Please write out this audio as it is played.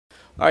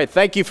All right,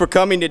 thank you for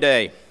coming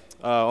today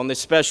on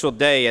this special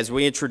day as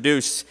we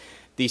introduce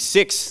the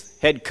 6th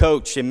head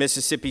coach in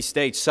Mississippi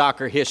State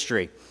soccer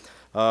history.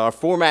 Our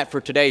format for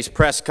today's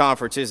press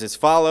conference is as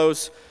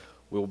follows.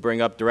 We will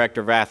bring up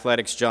Director of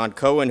Athletics John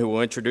Cohen, who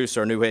will introduce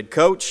our new head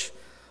coach.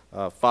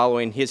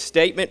 Following his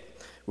statement,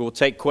 we will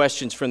take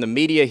questions from the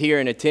media here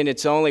in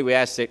attendance only. We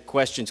ask that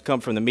questions come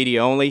from the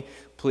media only.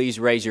 Please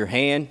raise your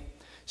hand,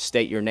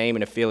 state your name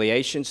and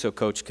affiliation so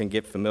Coach can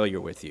get familiar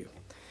with you.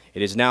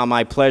 It is now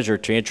my pleasure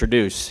to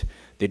introduce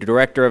the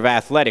Director of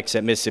Athletics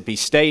at Mississippi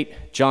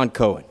State, John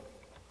Cohen.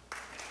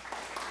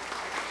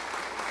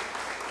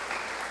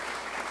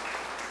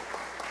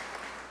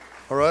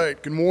 All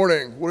right, good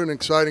morning. What an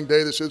exciting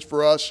day this is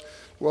for us.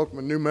 Welcome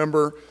a new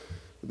member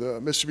of the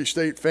Mississippi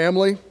State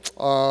family.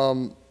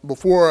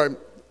 Before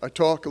I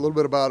talk a little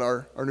bit about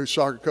our new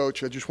soccer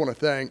coach, I just want to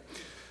thank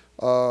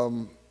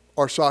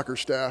our soccer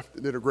staff.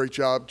 They did a great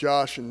job.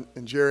 Josh and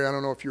Jerry, I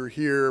don't know if you were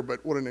here,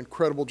 but what an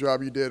incredible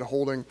job you did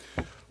holding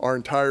our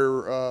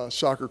entire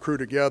soccer crew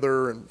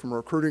together, and from a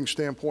recruiting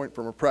standpoint,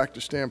 from a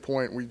practice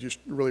standpoint, we just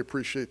really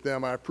appreciate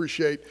them. I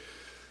appreciate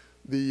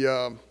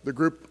the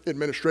group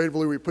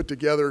administratively we put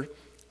together,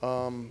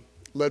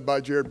 led by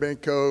Jared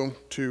Benko,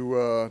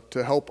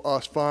 to help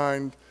us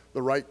find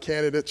the right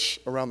candidates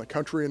around the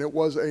country, and it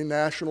was a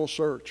national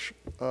search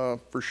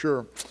for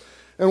sure.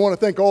 And I want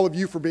to thank all of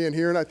you for being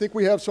here, and I think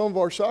we have some of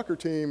our soccer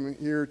team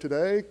here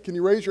today. Can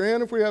you raise your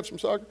hand if we have some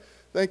soccer?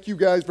 Thank you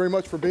guys very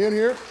much for being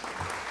here.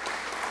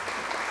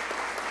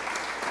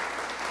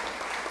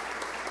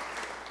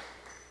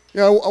 You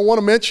know, I want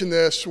to mention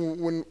this.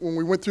 When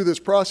we went through this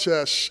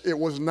process, it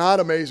was not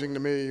amazing to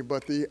me,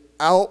 but the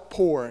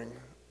outpouring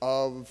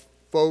of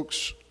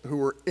folks who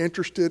were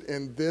interested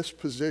in this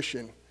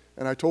position,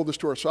 and I told this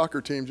to our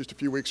soccer team just a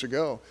few weeks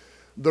ago,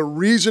 the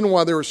reason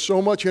why there was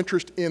so much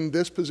interest in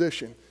this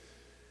position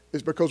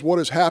is because what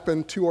has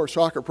happened to our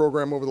soccer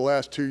program over the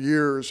last 2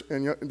 years,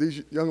 and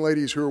these young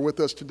ladies who are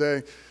with us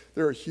today,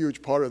 they're a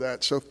huge part of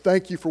that. So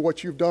thank you for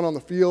what you've done on the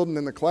field and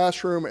in the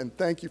classroom, and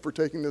thank you for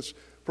taking this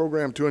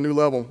program to a new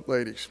level,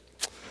 ladies.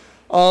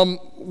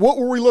 What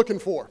were we looking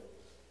for?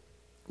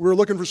 We were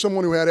looking for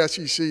someone who had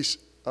SEC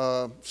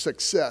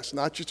success,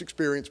 not just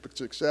experience, but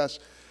success.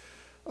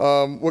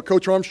 What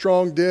Coach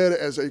Armstrong did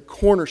as a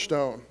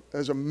cornerstone,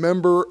 as a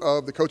member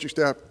of the coaching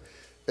staff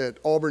at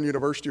Auburn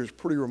University, is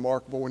pretty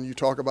remarkable when you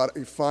talk about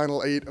a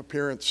Final 8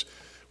 appearance,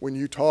 when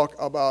you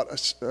talk about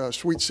a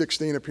Sweet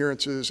 16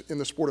 appearances in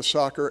the sport of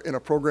soccer in a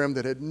program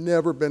that had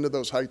never been to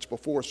those heights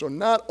before. So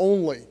not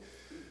only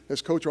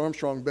has Coach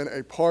Armstrong been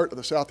a part of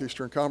the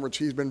Southeastern Conference,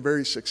 he's been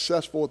very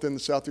successful within the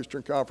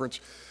Southeastern Conference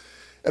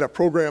at a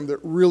program that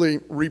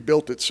really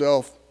rebuilt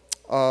itself,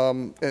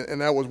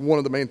 and that was one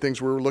of the main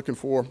things we were looking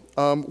for.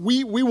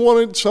 We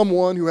wanted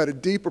someone who had a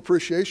deep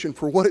appreciation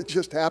for what had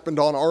just happened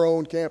on our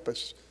own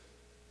campus.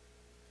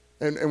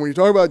 And when you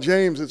talk about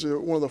James, it's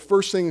one of the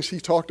first things he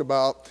talked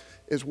about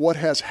is what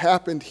has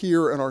happened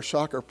here in our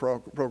soccer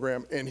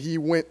program, and he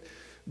went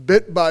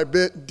bit by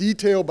bit,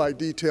 detail by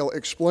detail,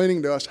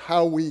 explaining to us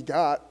how we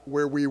got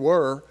where we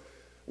were,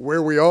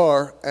 where we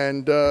are,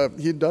 and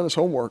he'd done his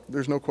homework.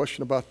 There's no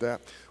question about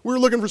that. We were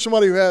looking for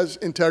somebody who has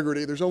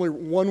integrity. There's only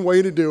one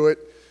way to do it,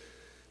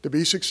 to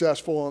be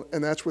successful,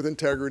 and that's with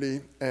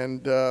integrity.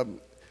 And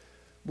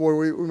boy,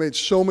 we made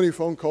so many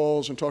phone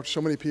calls and talked to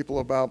so many people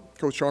about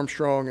Coach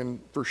Armstrong,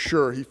 and for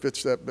sure he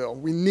fits that bill.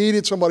 We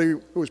needed somebody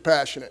who was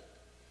passionate.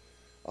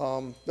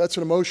 That's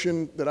an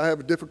emotion that I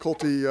have a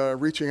difficulty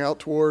reaching out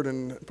toward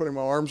and putting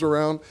my arms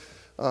around.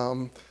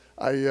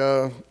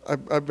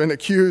 I've been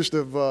accused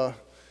of,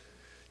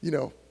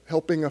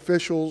 helping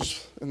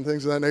officials and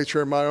things of that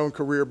nature in my own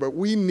career, but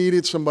we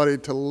needed somebody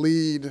to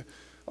lead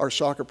our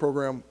soccer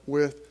program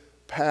with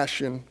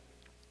passion,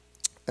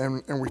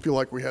 and we feel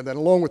like we had that.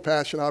 Along with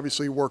passion,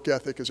 obviously work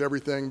ethic is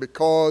everything,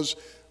 because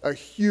a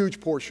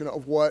huge portion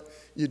of what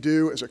you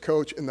do as a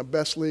coach in the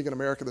best league in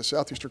America, the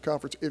Southeastern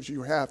Conference, is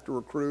you have to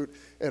recruit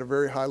at a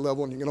very high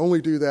level, and you can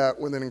only do that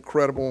with an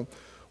incredible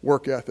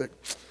work ethic.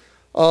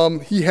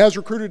 He has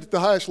recruited at the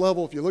highest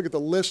level. If you look at the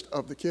list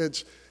of the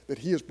kids that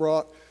he has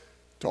brought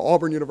to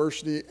Auburn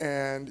University,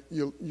 and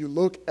you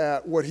look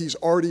at what he's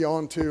already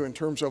on to in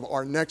terms of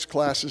our next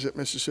classes at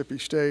Mississippi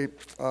State,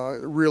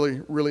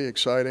 really, really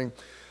exciting.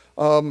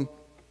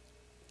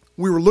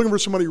 We were looking for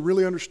somebody who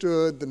really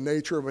understood the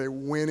nature of a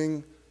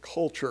winning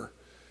culture.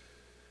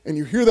 And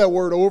you hear that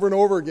word over and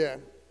over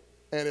again,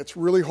 and it's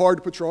really hard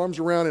to put your arms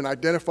around and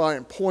identify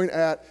and point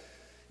at.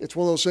 It's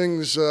one of those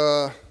things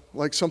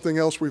like something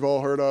else we've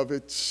all heard of.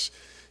 It's,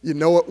 you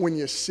know it when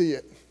you see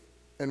it,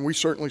 and we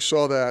certainly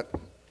saw that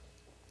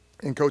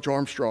in Coach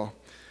Armstrong.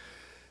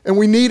 And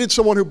we needed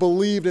someone who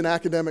believed in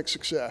academic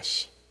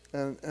success,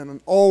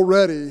 and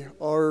already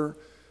our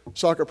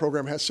soccer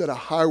program has set a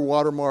high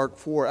watermark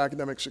for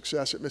academic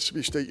success at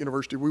Mississippi State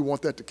University. We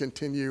want that to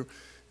continue,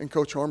 and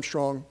Coach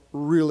Armstrong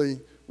really,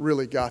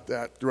 really got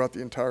that throughout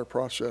the entire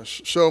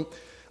process. So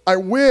I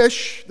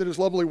wish that his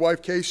lovely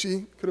wife,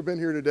 Casey, could have been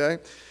here today,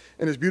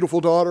 and his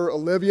beautiful daughter,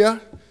 Olivia,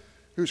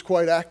 who's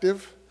quite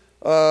active,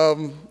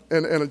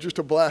 and just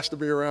a blast to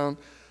be around.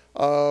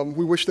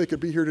 We wish they could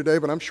be here today,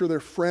 but I'm sure they're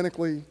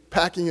frantically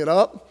packing it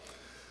up.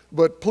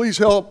 But please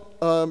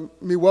help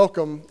me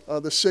welcome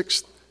the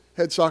 6th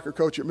head soccer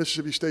coach at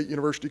Mississippi State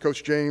University,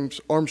 Coach James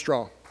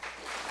Armstrong.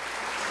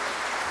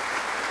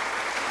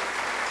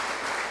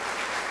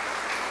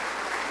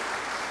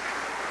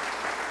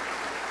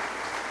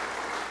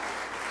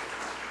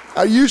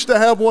 I used to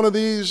have one of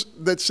these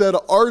that said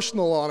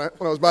Arsenal on it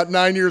when I was about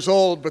 9 years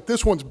old, but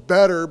this one's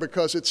better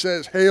because it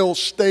says Hail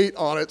State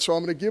on it, so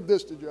I'm going to give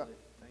this to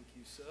Thank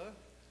you, sir.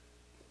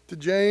 to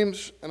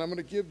James, and I'm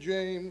going to give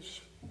James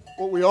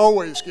what we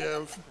always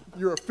give.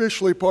 You're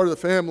officially part of the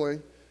family,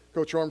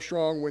 Coach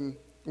Armstrong, when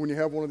you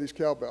have one of these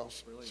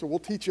cowbells. Brilliant. So we'll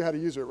teach you how to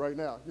use it right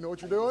now. You know what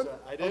you're doing?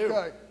 I do.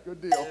 Okay,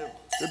 good deal.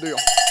 Good deal.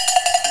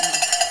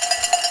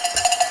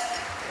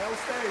 Hail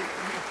State.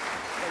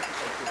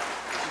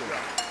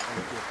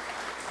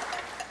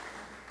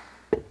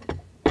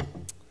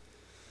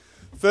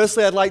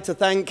 Firstly, I'd like to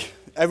thank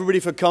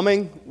everybody for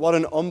coming. What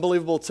an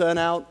unbelievable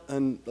turnout,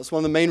 and that's one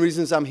of the main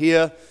reasons I'm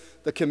here.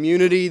 The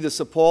community, the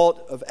support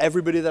of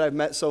everybody that I've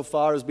met so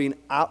far has been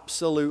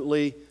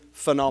absolutely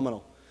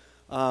phenomenal.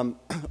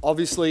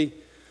 Obviously,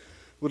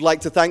 would like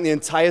to thank the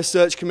entire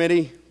search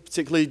committee,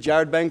 particularly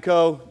Jared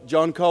Benko,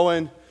 John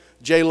Cohen,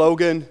 Jay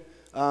Logan,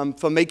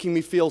 for making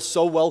me feel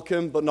so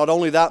welcome, but not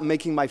only that,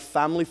 making my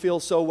family feel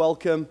so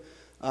welcome.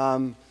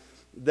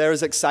 They're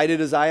as excited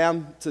as I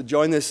am to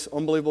join this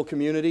unbelievable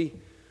community.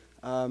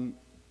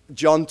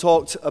 John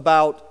talked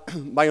about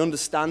my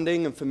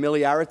understanding and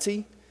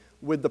familiarity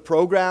with the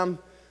program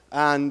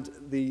and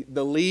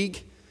the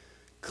league.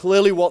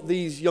 Clearly what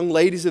these young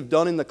ladies have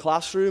done in the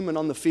classroom and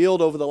on the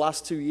field over the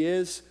last 2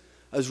 years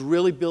has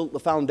really built the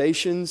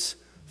foundations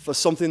for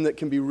something that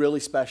can be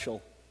really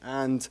special.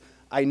 And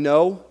I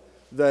know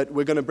that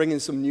we're going to bring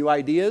in some new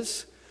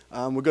ideas.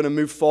 We're going to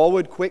move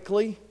forward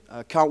quickly.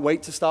 Can't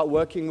wait to start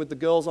working with the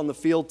girls on the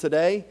field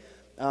today.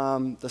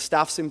 The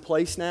staff's in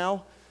place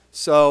now.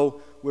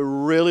 So we're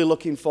really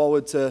looking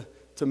forward to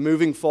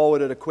moving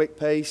forward at a quick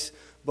pace.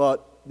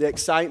 But the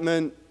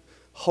excitement,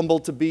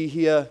 humbled to be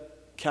here,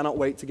 cannot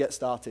wait to get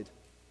started.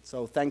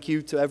 So thank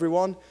you to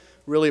everyone.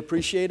 Really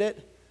appreciate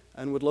it.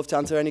 And would love to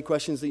answer any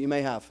questions that you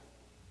may have.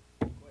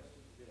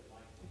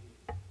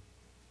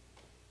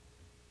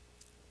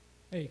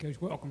 Hey, Coach,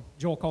 welcome.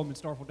 Joel Coleman,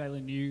 Starkville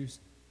Daily News.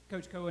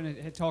 Coach Cohen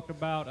had talked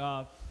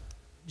about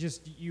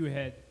just you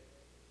had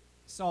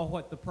saw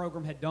what the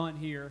program had done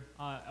here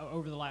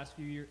over the last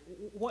few years.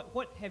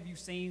 What have you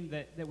seen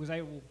that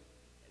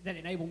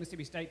enabled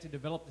Mississippi State to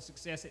develop the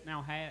success it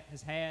now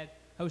has had,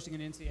 hosting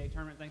an NCAA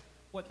tournament thing?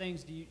 What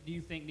things do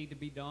you think need to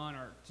be done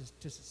or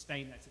to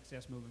sustain that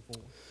success moving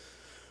forward?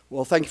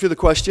 Well, thank you for the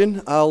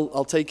question.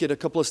 I'll take it a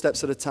couple of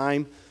steps at a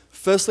time.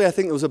 Firstly, I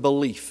think there was a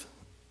belief,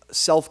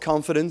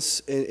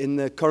 self-confidence in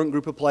the current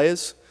group of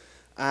players,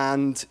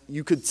 and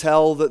you could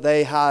tell that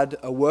they had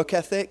a work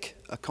ethic,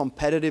 a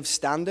competitive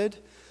standard,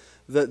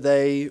 that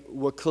they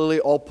were clearly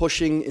all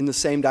pushing in the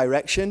same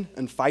direction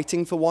and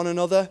fighting for one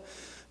another,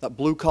 that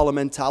blue-collar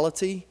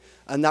mentality,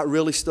 and that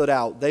really stood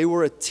out. They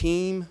were a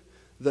team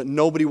that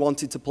nobody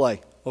wanted to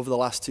play over the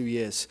last 2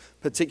 years,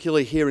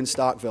 particularly here in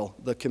Starkville.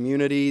 The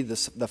community,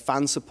 the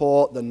fan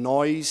support, the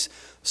noise,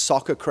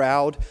 soccer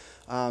crowd,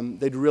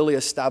 they'd really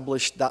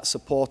established that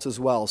support as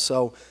well.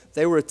 So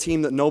they were a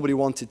team that nobody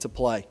wanted to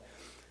play.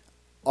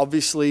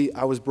 Obviously,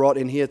 I was brought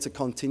in here to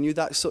continue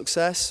that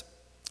success.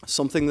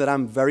 Something that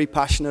I'm very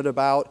passionate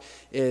about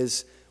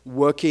is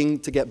working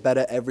to get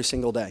better every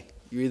single day.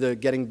 You're either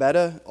getting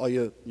better or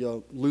you're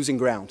losing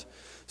ground.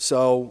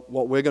 So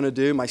what we're going to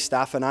do, my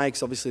staff and I,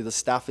 because obviously the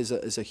staff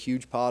is a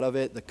huge part of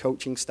it, the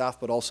coaching staff,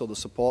 but also the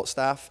support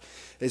staff,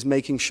 is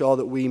making sure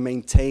that we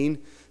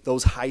maintain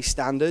those high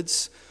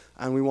standards.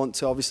 And we want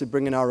to obviously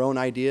bring in our own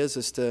ideas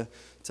as to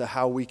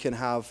how we can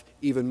have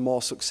even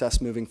more success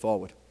moving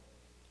forward.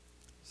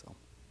 So.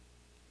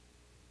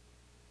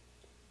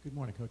 Good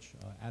morning, Coach.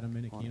 Adam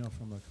Minikino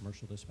from the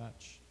Commercial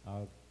Dispatch.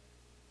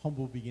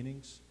 Humble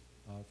beginnings.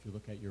 If you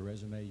look at your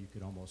resume, you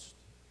could almost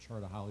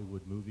chart a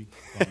Hollywood movie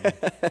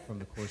from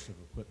the course of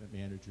equipment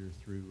manager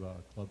through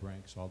club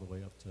ranks all the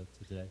way up to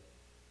today.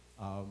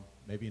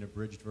 Maybe an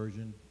abridged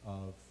version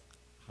of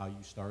how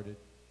you started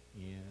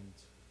and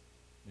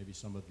maybe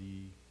some of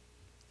the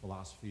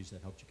philosophies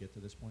that helped you get to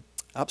this point?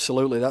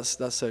 Absolutely,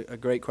 that's a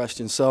great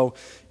question. So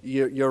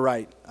you're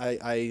right.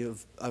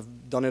 I've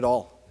done it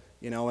all,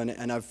 you know,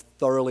 and I've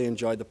thoroughly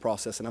enjoyed the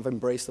process, and I've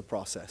embraced the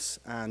process.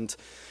 And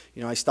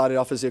you know, I started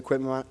off as the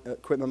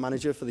equipment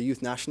manager for the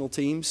youth national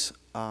teams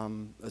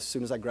as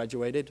soon as I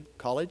graduated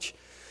college.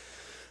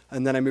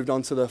 And then I moved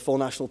on to the full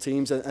national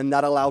teams, and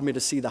that allowed me to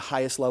see the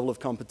highest level of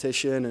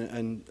competition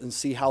and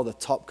see how the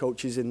top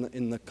coaches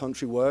in the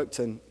country worked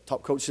and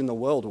top coaches in the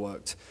world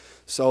worked.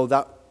 So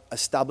that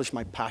established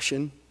my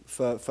passion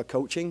for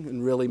coaching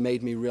and really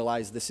made me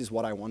realize this is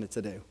what I wanted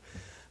to do.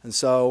 And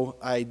so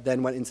I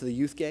then went into the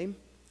youth game,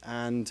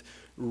 and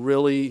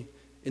really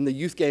in the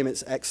youth game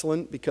it's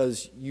excellent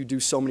because you do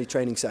so many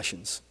training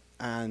sessions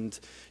and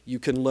you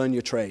can learn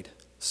your trade.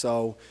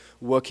 So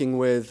working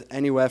with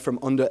anywhere from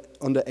under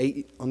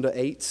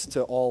 8s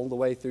to all the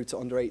way through to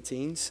under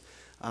 18s,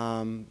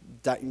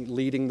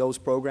 leading those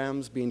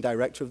programs, being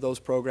director of those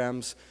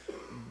programs,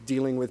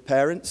 dealing with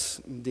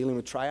parents, dealing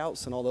with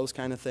tryouts and all those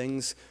kind of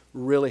things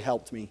really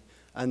helped me.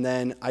 And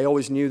then I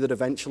always knew that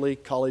eventually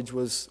college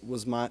was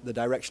the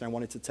direction I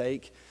wanted to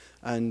take.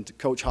 And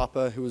Coach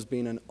Hopper, who has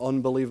been an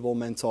unbelievable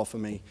mentor for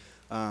me,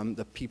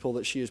 the people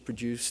that she has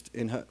produced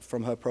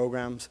from her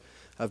programs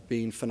have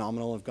been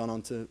phenomenal, have gone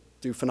on to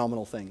do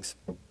phenomenal things.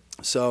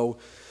 So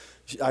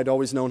I'd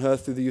always known her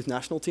through the youth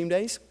national team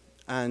days,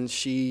 and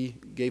she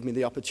gave me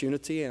the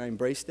opportunity, and I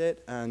embraced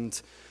it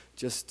and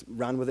just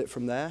ran with it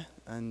from there.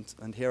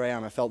 And here I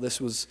am. I felt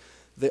this was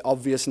the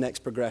obvious next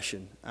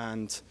progression.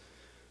 And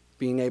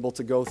being able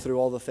to go through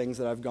all the things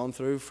that I've gone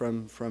through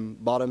from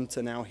bottom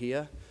to now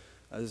here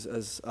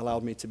has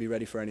allowed me to be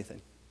ready for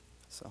anything.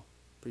 So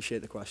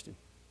appreciate the question.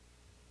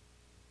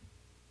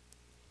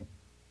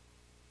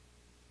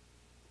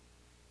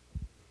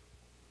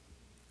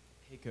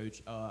 Hey,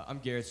 Coach. I'm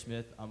Garrett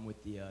Smith. I'm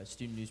with the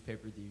student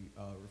newspaper, The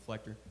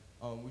Reflector.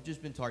 We've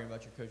just been talking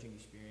about your coaching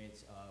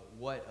experience.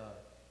 What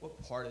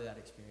part of that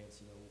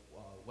experience,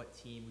 what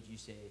team would you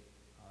say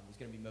is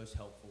going to be most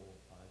helpful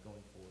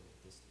going forward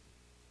with this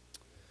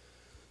team?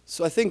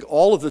 So I think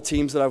all of the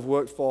teams that I've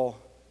worked for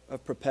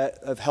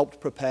have helped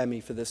prepare me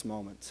for this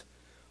moment.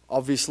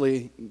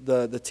 Obviously,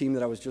 the team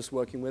that I was just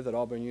working with at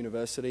Auburn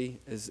University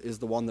is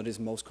the one that is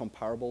most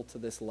comparable to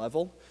this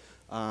level.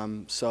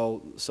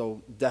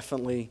 So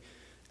definitely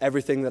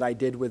everything that I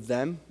did with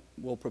them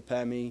will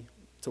prepare me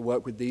to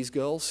work with these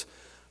girls.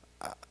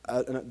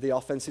 The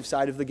offensive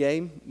side of the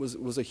game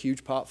was a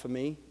huge part for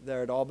me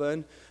there at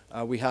Auburn.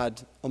 We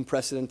had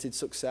unprecedented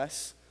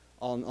success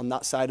on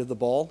that side of the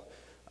ball.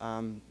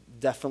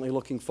 Definitely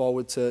looking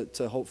forward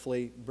to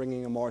hopefully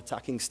bringing a more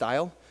attacking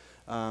style,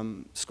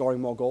 scoring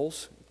more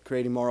goals,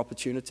 creating more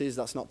opportunities.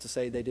 That's not to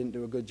say they didn't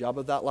do a good job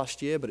of that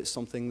last year, but it's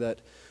something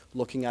that,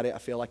 looking at it, I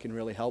feel I can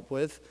really help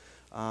with.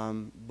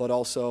 But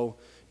also,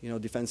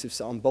 defensive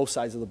on both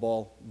sides of the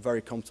ball,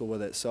 very comfortable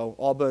with it. So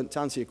Auburn, to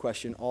answer your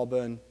question,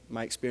 Auburn,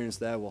 my experience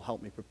there will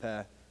help me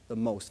prepare the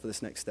most for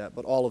this next step,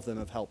 but all of them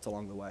have helped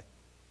along the way.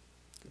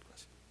 Good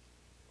question.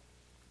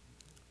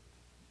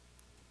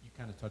 You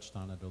kind of touched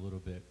on it a little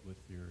bit with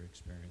your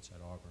experience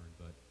at Auburn,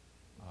 but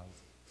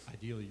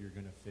ideally you're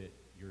going to fit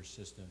your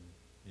system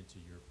into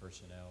your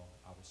personnel.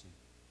 Obviously,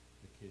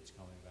 the kids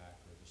coming back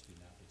or the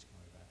student athletes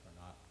coming back are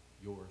not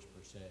yours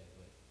per se,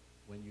 but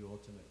when you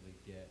ultimately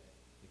get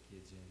the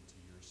kids into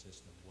your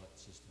system, what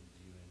system do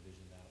you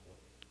envision that?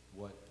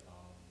 What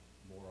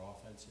more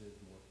offensive,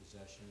 more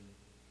possession,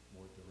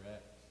 more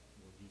direct,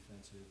 more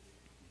defensive?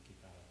 You can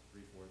kind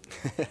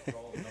of throw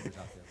all the numbers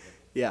out there, but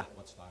yeah.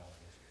 What style, I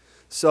guess?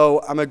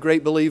 So I'm a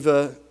great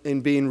believer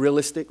in being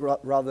realistic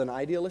rather than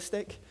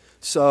idealistic.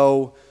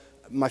 So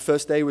my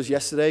first day was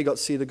yesterday, got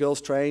to see the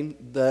girls train.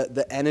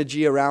 The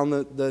energy around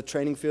the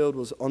training field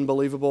was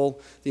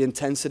unbelievable. The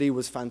intensity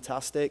was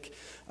fantastic.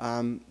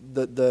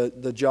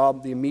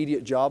 The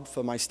immediate job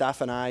for my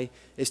staff and I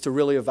is to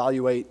really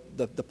evaluate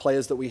the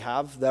players that we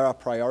have. They're our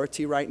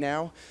priority right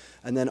now.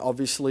 And then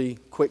obviously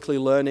quickly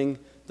learning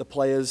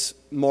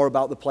more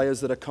about the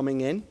players that are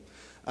coming in,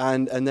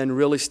 and then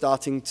really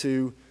starting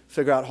to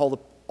figure out how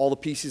all the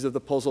pieces of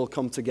the puzzle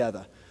come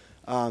together.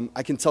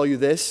 I can tell you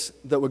this,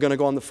 that we're going to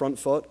go on the front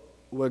foot.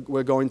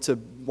 We're going to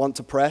want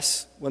to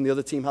press when the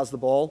other team has the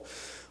ball.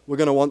 We're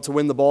going to want to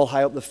win the ball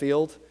high up the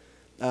field.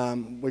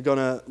 We're going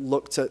to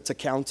look to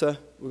counter.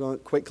 We're going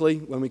to quickly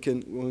when we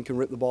can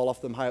rip the ball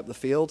off them high up the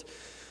field.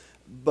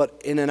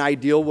 But in an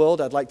ideal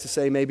world, I'd like to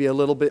say maybe a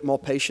little bit more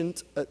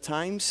patient at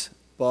times.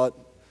 But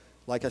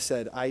like I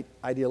said,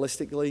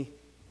 ideally,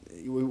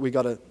 we've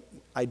got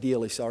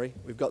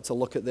to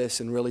look at this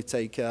and really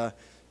take a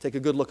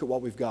good look at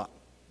what we've got.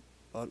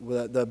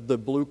 The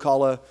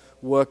blue-collar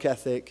work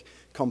ethic,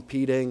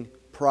 competing,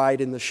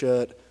 pride in the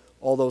shirt,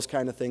 all those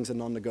kind of things are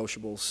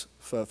non-negotiables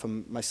for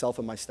myself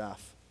and my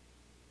staff.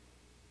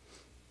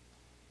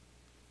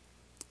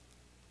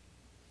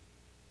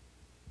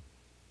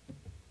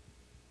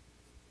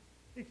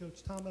 Hey,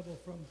 Coach. Tom Ebel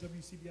from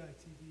WCBI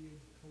TV in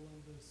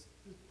Columbus.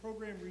 The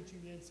program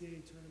reaching the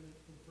NCAA tournament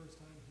for the first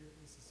time here at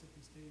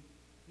Mississippi State.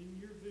 In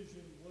your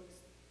vision,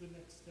 what's the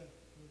next step?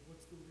 Or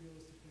what's the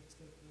realistic next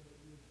step now that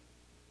you're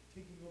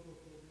taking over a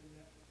program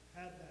that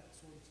had that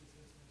sort of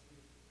success last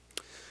year?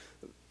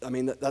 I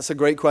mean, that's a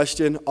great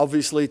question.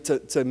 Obviously,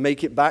 to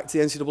make it back to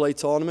the NCAA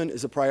tournament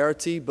is a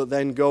priority, but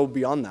then go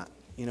beyond that.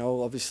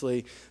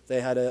 Obviously,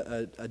 they had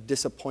a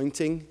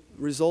disappointing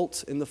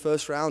result in the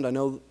first round. I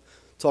know,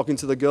 talking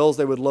to the girls,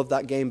 they would love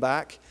that game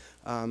back.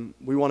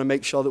 We want to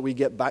make sure that we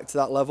get back to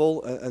that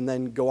level and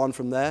then go on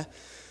from there.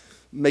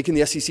 Making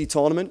the SEC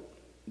tournament,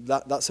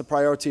 that's a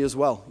priority as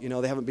well.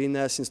 They haven't been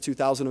there since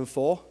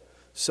 2004,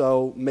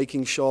 so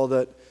making sure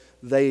that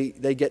they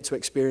get to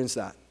experience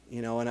that.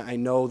 And I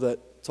know that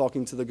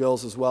talking to the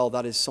girls as well,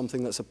 that is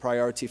something that's a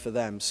priority for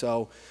them.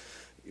 So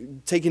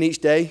taking each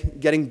day,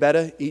 getting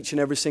better each and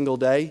every single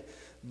day,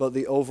 but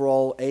the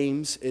overall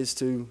aims is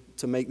to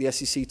make the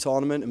SEC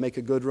tournament and make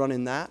a good run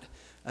in that,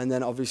 and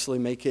then obviously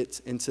make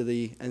it into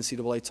the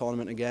NCAA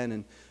tournament again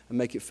and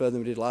make it further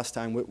than we did last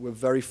time. We're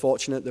very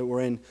fortunate that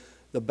we're in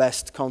the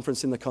best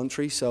conference in the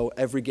country, so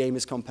every game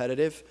is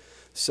competitive.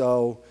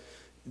 So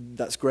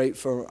that's great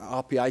for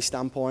RPI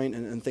standpoint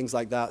and things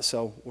like that.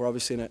 So we're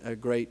obviously in a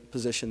great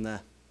position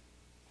there.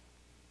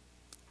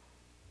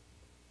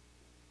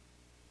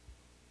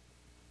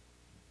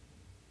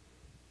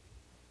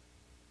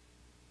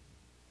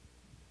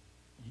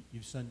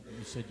 You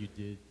said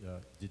you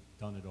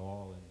done it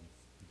all, and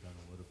you've done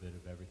a little bit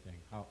of everything.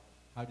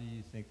 How do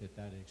you think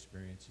that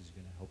experience is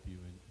going to help you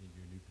in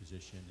your new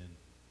position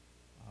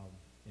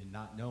and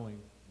not knowing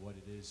what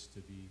it is to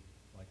be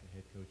like a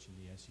head coach in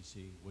the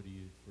SEC? What do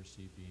you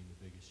foresee being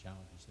the biggest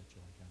challenges that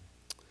you'll encounter?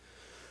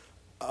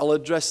 I'll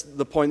address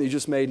the point that you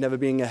just made, never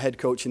being a head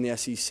coach in the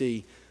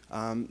SEC.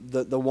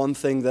 The one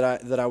thing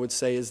that I would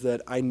say is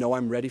that I know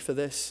I'm ready for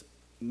this.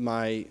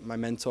 My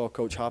mentor,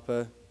 Coach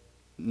Harper,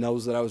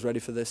 knows that I was ready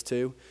for this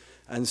too.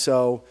 And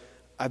so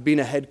I've been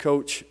a head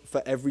coach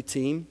for every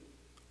team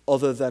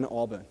other than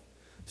Auburn.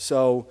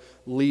 So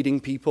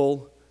leading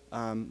people,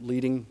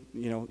 leading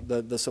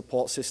the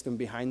support system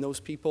behind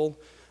those people,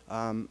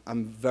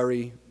 I'm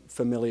very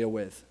familiar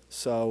with.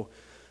 So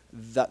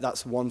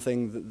that's one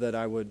thing that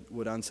I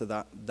would answer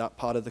that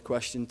part of the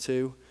question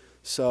too.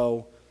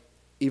 So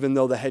even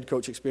though the head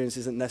coach experience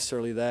isn't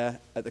necessarily there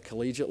at the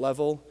collegiate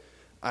level,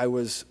 I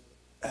was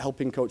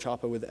helping Coach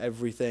Harper with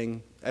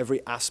everything,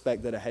 every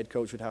aspect that a head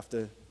coach would have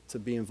to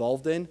be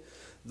involved in.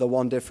 The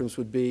one difference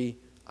would be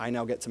I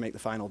now get to make the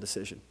final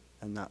decision.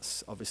 And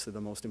that's obviously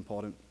the most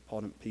important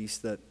piece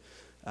that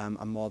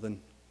I'm more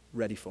than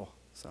ready for,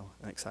 so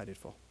I'm excited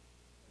for.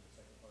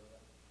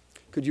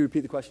 Could you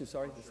repeat the question,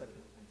 sorry? In terms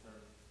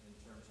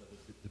of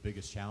the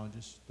biggest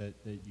challenges that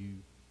you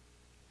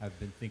have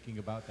been thinking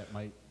about that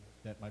might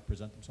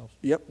present themselves?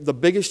 Yep, the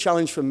biggest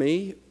challenge for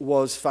me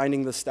was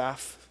finding the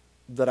staff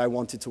that I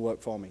wanted to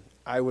work for me.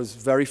 I was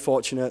very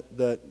fortunate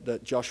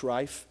that Josh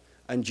Reif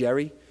and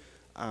Jerry,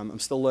 I'm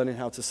still learning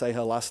how to say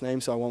her last name,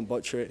 so I won't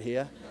butcher it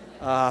here.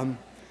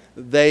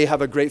 They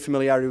have a great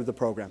familiarity with the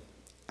program,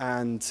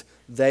 and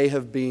they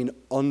have been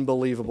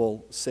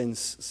unbelievable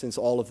since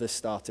all of this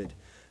started.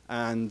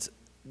 And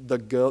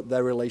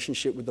their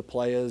relationship with the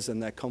players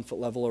and their comfort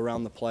level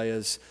around the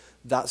players,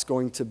 that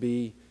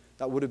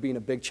would have been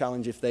a big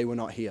challenge if they were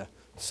not here.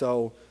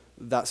 So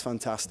that's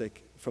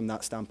fantastic from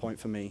that standpoint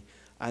for me.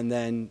 And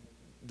then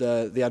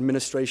the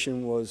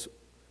administration was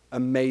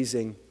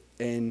amazing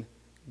in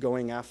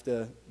going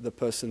after the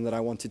person that I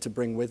wanted to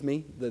bring with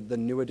me, the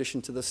new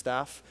addition to the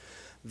staff.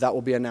 That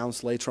will be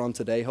announced later on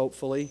today,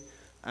 hopefully.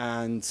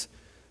 And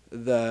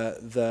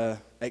the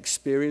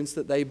experience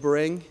that they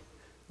bring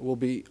will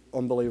be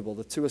unbelievable.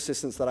 The two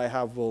assistants that I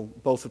have will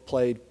both have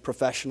played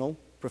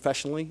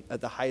professionally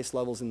at the highest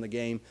levels in the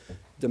game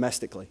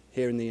domestically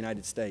here in the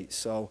United States.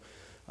 So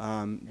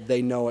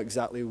they know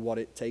exactly what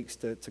it takes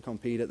to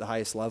compete at the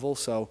highest level.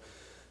 So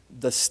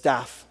the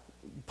staff,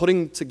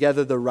 putting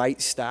together the right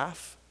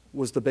staff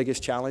was the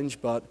biggest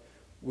challenge, but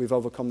we've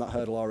overcome that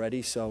hurdle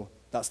already. So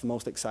that's the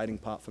most exciting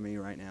part for me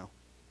right now.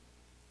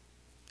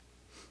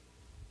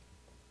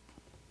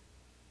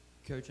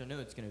 Coach, I know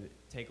it's going to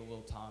take a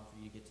little time for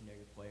you to get to know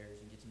your players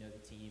and get to know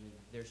the team and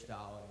their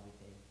style and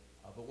everything.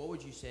 But what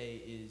would you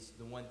say is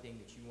the one thing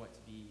that you want to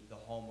be the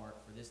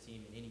hallmark for this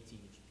team and any team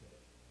that you coach?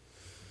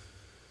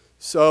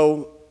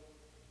 So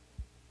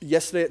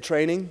yesterday at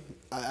training,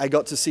 I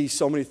got to see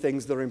so many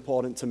things that are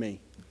important to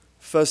me.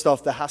 First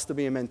off, there has to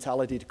be a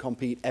mentality to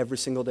compete every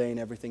single day in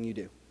everything you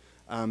do,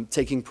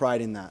 taking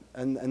pride in that.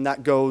 And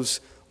that goes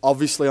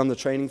obviously on the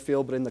training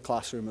field, but in the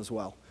classroom as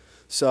well.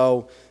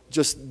 So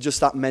just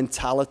that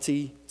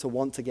mentality to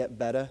want to get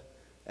better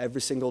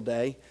every single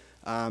day,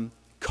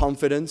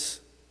 confidence,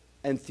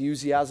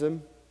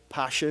 enthusiasm,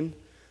 passion,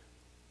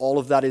 all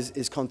of that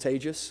is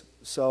contagious.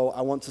 So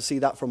I want to see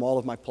that from all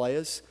of my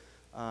players.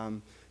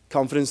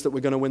 Confidence that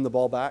we're going to win the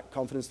ball back,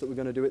 confidence that we're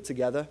going to do it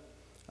together,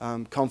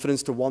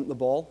 confidence to want the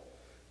ball,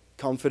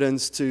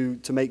 confidence to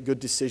make good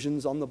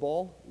decisions on the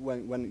ball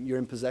when you're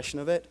in possession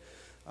of it.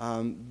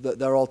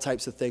 There are all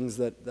types of things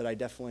that I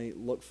definitely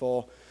look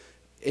for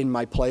in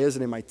my players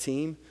and in my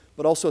team,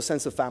 but also a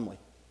sense of family.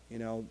 You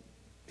know,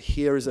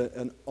 here is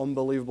an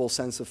unbelievable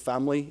sense of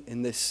family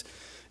in this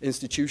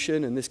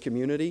institution, in this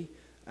community,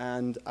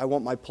 and I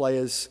want my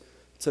players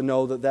to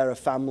know that they're a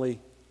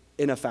family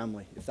in a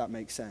family, if that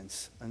makes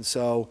sense. And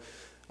so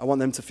I want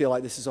them to feel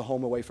like this is a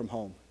home away from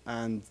home,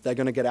 and they're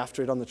going to get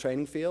after it on the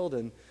training field,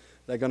 and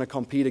they're going to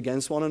compete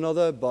against one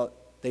another, but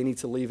they need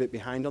to leave it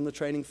behind on the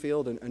training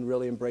field and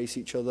really embrace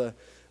each other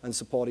and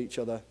support each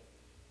other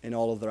in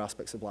all of their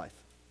aspects of life.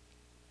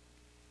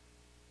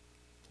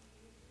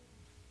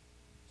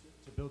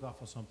 To build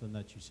off of something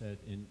that you said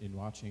in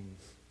watching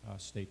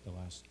State the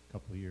last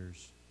couple of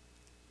years,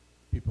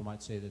 people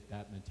might say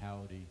that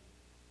mentality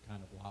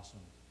kind of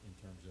blossomed in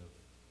terms of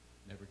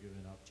never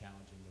giving up,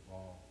 challenging the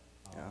ball.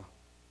 Yeah.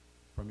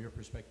 From your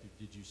perspective,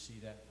 did you see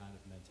that kind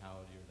of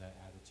mentality or that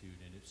attitude?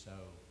 And if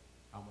so,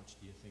 how much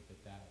do you think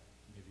that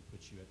maybe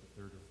puts you at the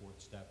third or fourth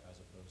step as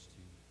opposed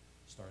to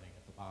starting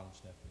at the bottom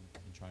step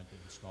and trying to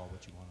install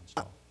what you want to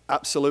install?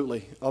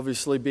 Absolutely.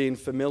 Obviously, being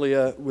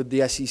familiar with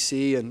the SEC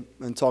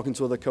and talking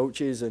to other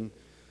coaches, and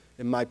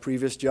in my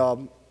previous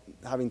job,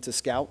 having to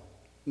scout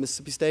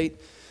Mississippi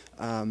State,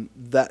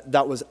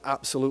 that was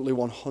absolutely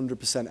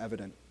 100%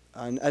 evident.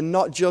 And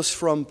not just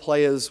from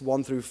players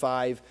 1 through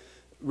 5,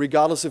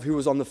 regardless of who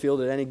was on the field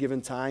at any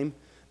given time,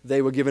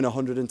 they were given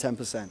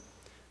 110%.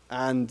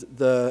 And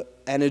the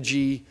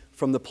energy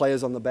from the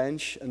players on the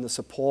bench and the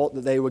support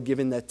that they were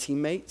giving their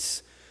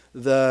teammates,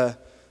 that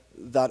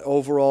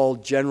overall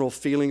general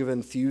feeling of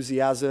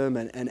enthusiasm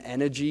and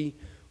energy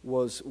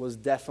was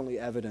definitely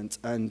evident.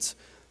 And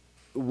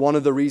one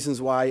of the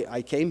reasons why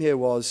I came here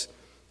was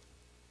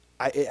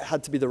it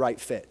had to be the right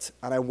fit.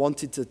 And I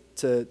wanted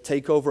to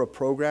take over a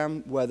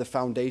program where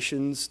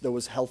there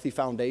was healthy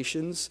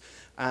foundations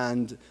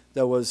and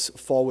there was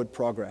forward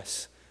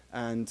progress.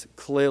 And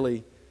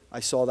clearly,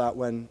 I saw that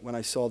when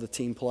I saw the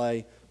team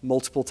play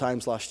multiple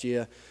times last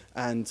year.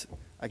 And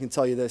I can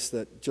tell you this,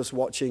 that just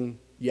watching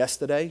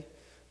yesterday,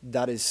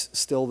 that is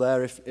still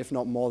there, if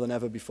not more than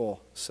ever before.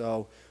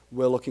 So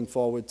we're looking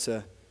forward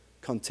to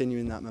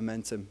continuing that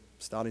momentum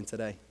starting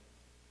today.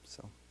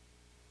 So.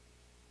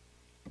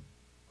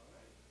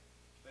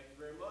 Thank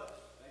you very much.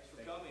 Thanks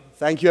for coming.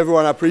 Thank you,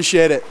 everyone. I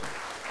appreciate it.